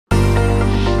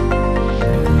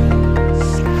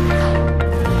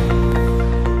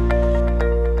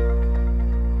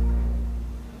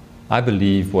I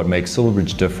believe what makes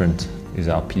Silverbridge different is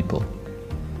our people.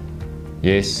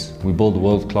 Yes, we build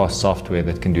world-class software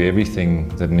that can do everything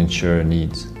that an insurer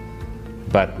needs.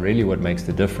 But really what makes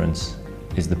the difference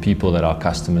is the people that our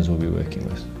customers will be working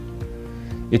with.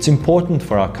 It's important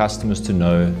for our customers to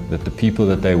know that the people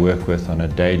that they work with on a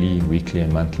daily, weekly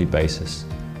and monthly basis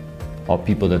are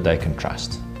people that they can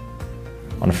trust.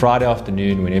 On a Friday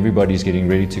afternoon, when everybody's getting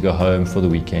ready to go home for the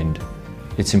weekend,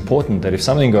 it's important that if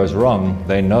something goes wrong,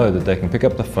 they know that they can pick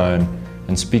up the phone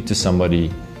and speak to somebody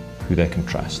who they can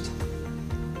trust.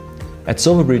 At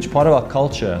Silverbridge, part of our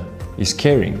culture is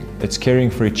caring. It's caring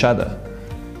for each other.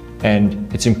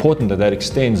 And it's important that that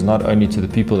extends not only to the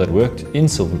people that worked in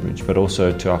Silverbridge, but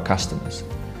also to our customers.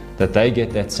 That they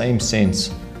get that same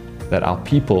sense that our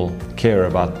people care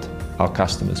about our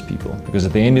customers' people. Because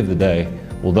at the end of the day,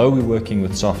 although we're working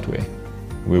with software,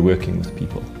 we're working with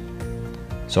people.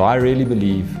 So I really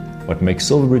believe what makes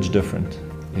Silverbridge different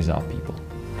is our people.